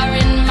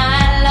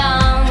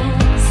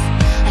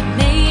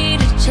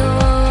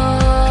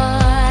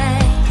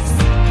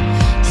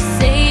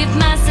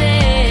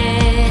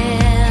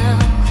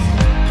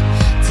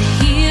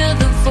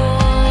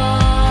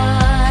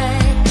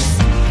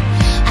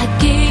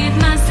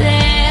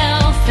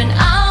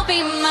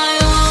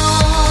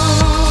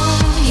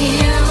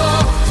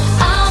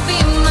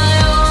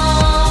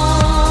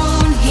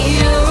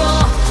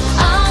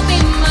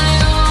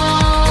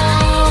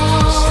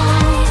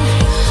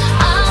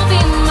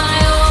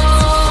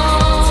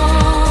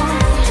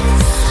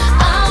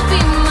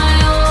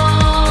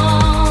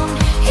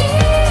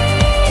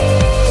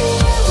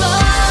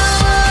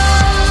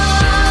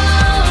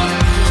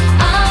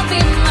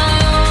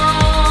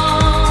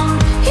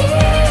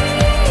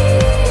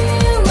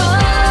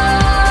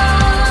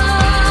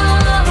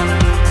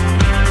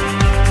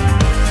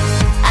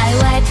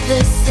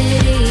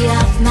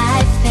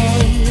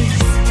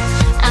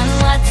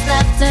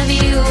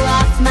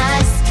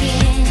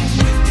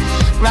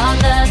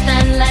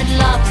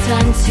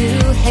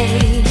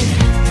hate.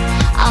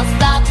 I'll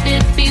stop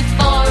it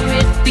before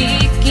it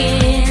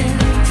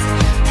begins.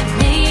 I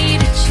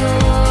made a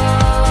choice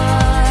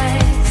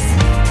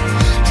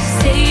to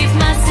save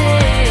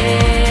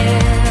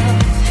myself,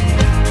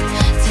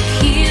 to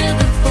hear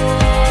the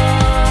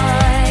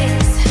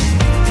voice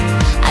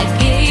I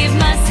gave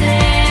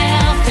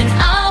myself, and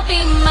I'll be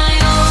my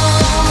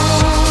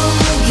own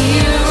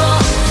hero.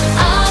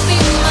 I'll be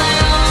my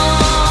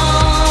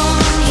own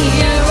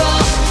hero.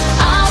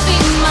 I'll be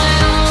my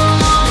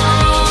own.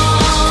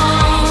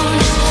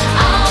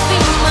 I'll be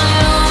my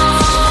own.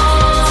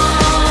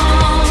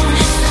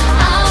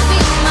 I'll be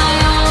my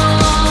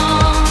own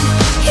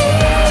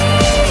hero.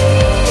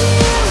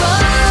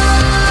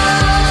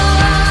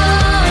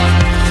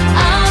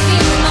 I'll be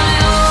my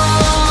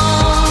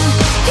own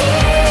hero.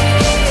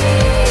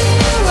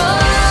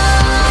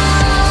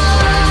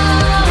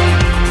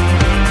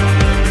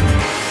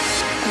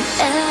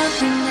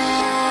 Every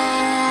night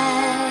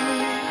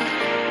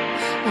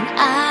when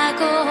I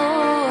go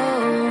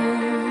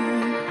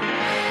home,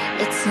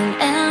 it's an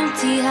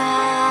empty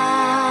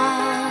house,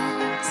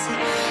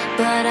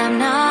 but I'm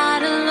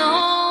not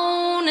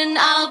alone, and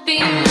I'll be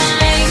my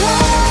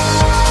own.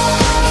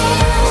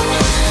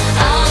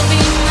 I'll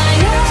be my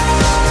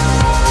own.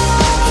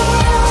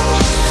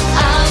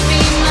 I'll be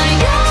my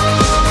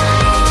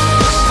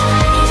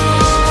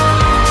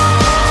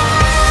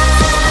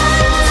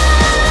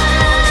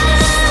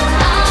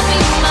I'll be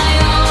my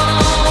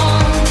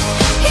own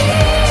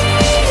hero.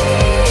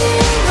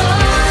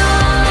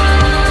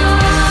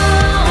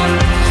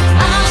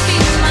 I'll be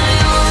my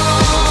own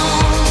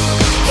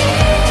hero.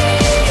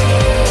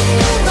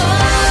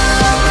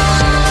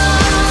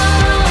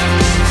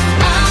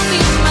 I'll be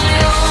my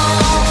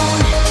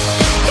own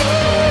hero.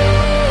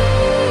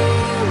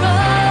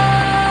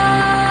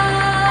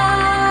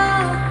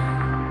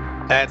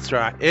 That's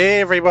right.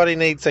 Everybody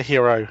needs a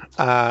hero.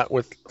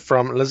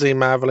 From Lizzie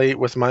Marvelly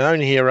with My Own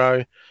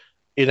Hero.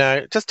 You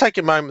know, just take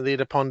a moment there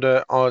to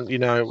ponder on, you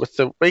know, with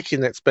the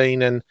weekend that's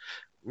been, and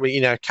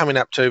coming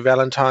up to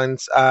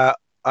Valentine's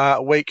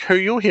week, who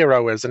your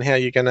hero is and how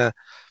you're gonna,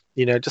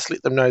 just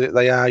let them know that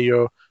they are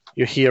your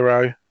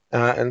hero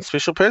and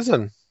special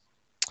person.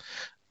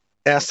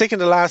 Our second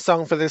to last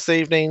song for this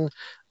evening,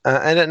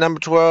 and at number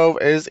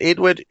 12 is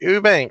Edward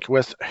Eubank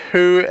with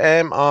Who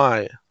Am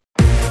I?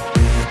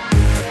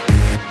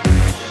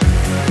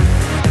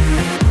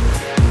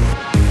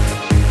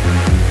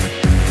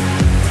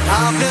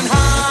 I've been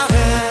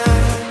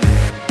hiding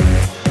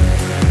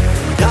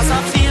 'cause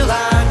I feel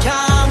like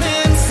I'm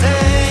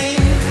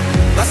insane.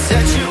 My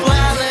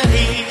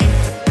sexuality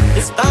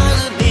is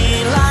binding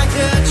me like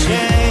a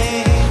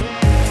chain.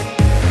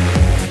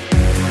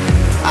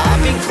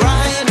 I've been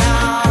crying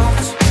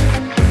out,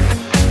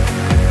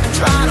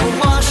 trying to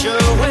wash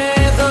away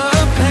the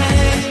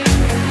pain.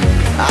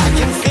 I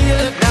can feel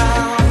it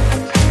now,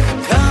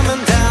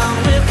 coming down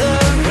with the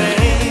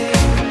rain.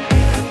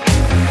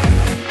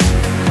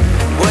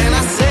 When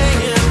I say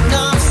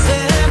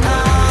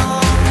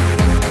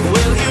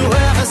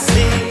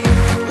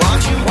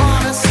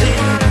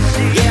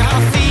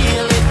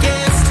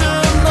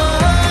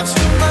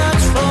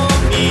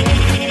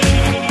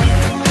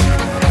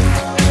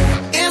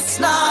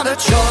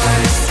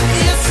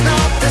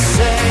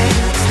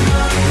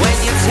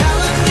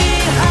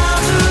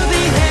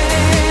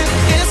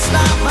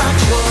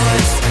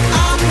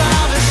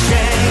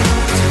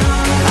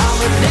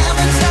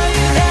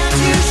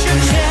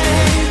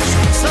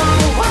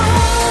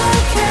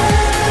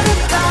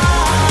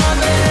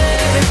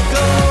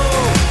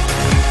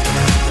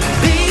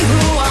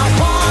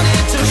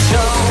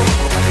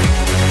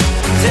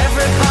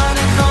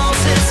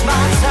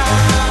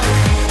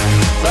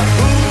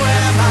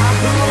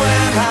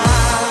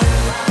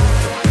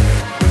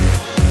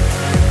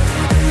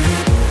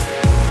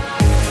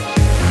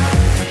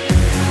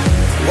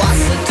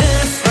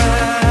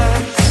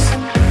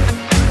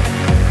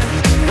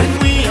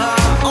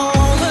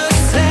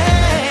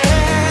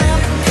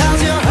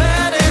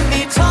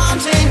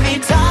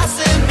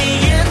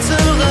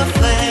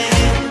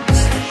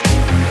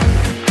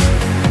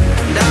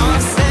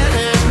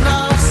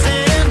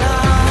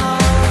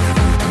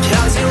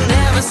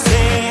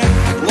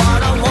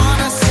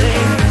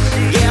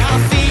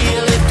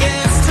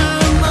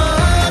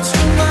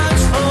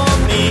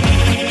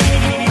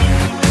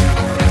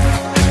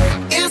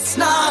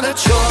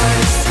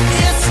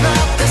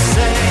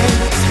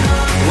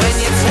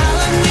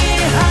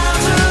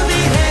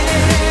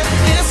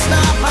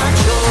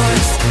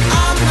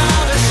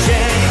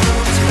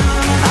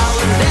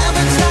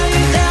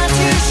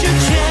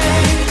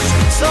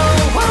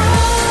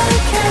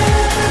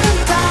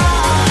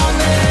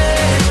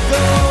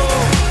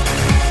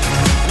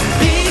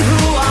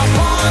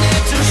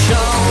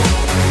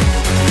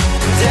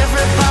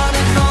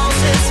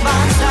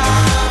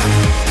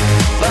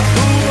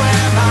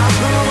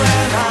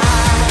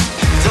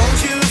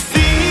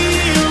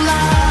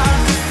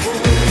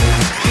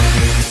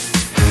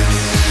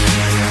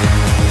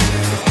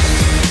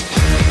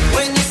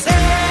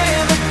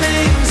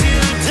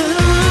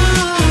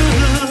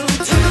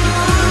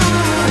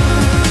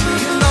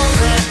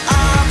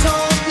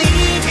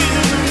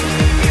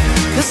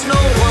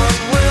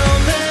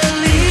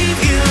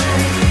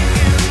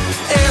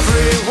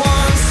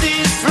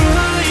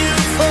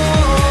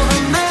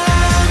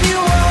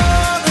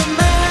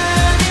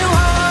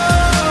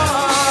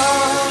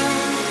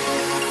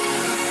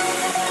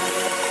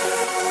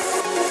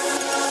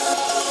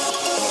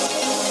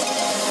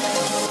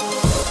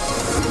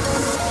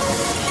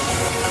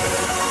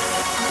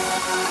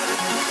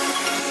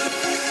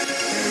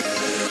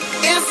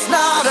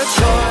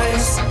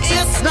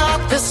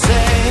the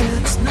same.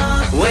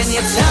 When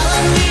you're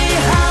telling me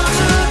how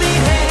to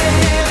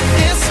behave,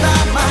 it's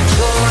not my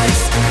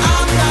choice.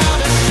 I'm not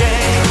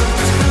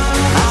ashamed.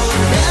 I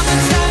would never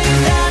tell you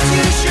that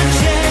you should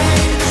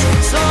change.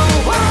 So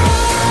why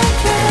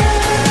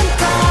can't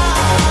I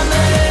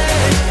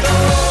let go?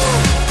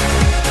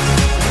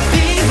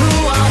 Be who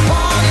I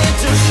wanted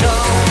to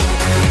show.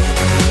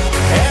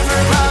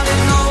 Everybody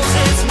knows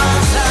it's my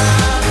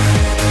time.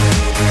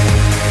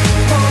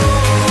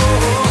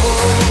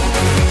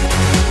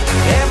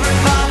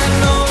 Everybody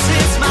knows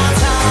it's my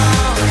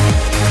time.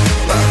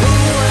 But who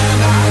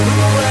am I?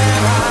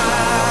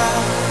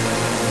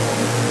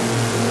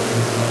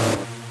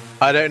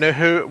 I don't know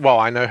who. Well,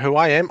 I know who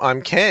I am.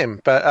 I'm Cam,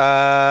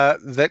 but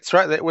that's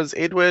right. That was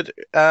Edward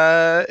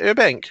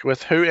Eubank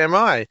with "Who Am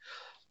I?"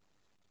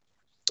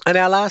 And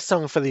our last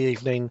song for the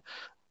evening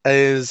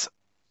is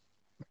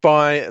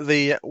by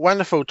the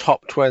wonderful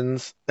Top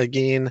Twins,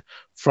 again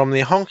from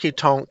the Honky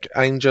Tonk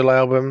Angel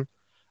album.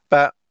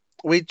 But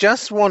we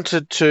just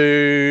wanted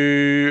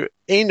to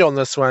end on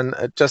this one.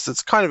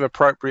 It's kind of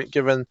appropriate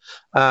given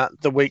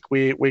the week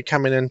we're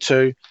coming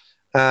into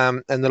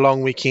and the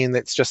long weekend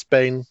that's just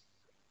been.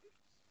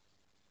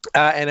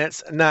 And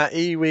it's Na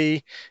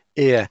Iwi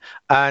Air.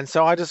 And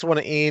so I just want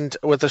to end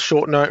with a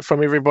short note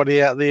from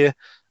everybody out there,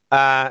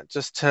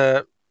 just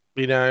to,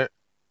 it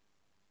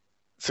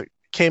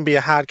can be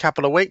a hard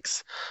couple of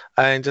weeks,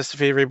 and just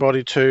for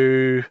everybody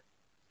to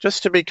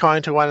be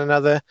kind to one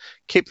another,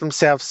 keep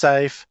themselves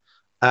safe,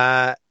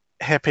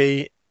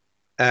 happy,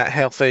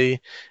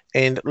 healthy,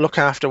 and look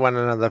after one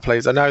another,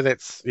 please. I know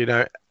that's,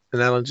 an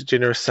Ellen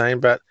DeGeneres saying,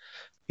 but,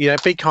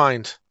 be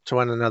kind to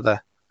one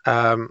another.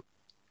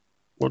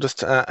 We'll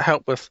just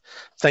help with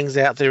things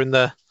out there in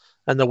the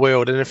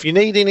world. And if you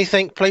need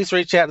anything, please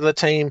reach out to the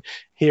team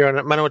here on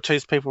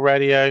Manawatu's People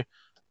Radio,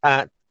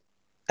 Cam,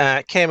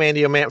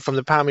 Andy, or Matt from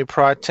the Palmy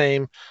Pride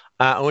team,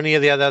 or any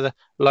of the other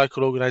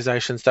local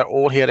organisations. They're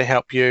all here to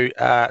help you.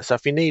 So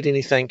if you need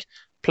anything,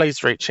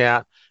 please reach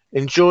out.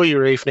 Enjoy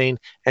your evening,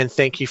 and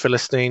thank you for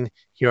listening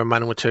here on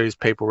Manawatu's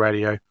People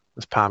Radio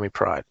with Palmy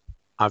Pride.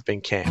 I've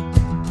been Cam.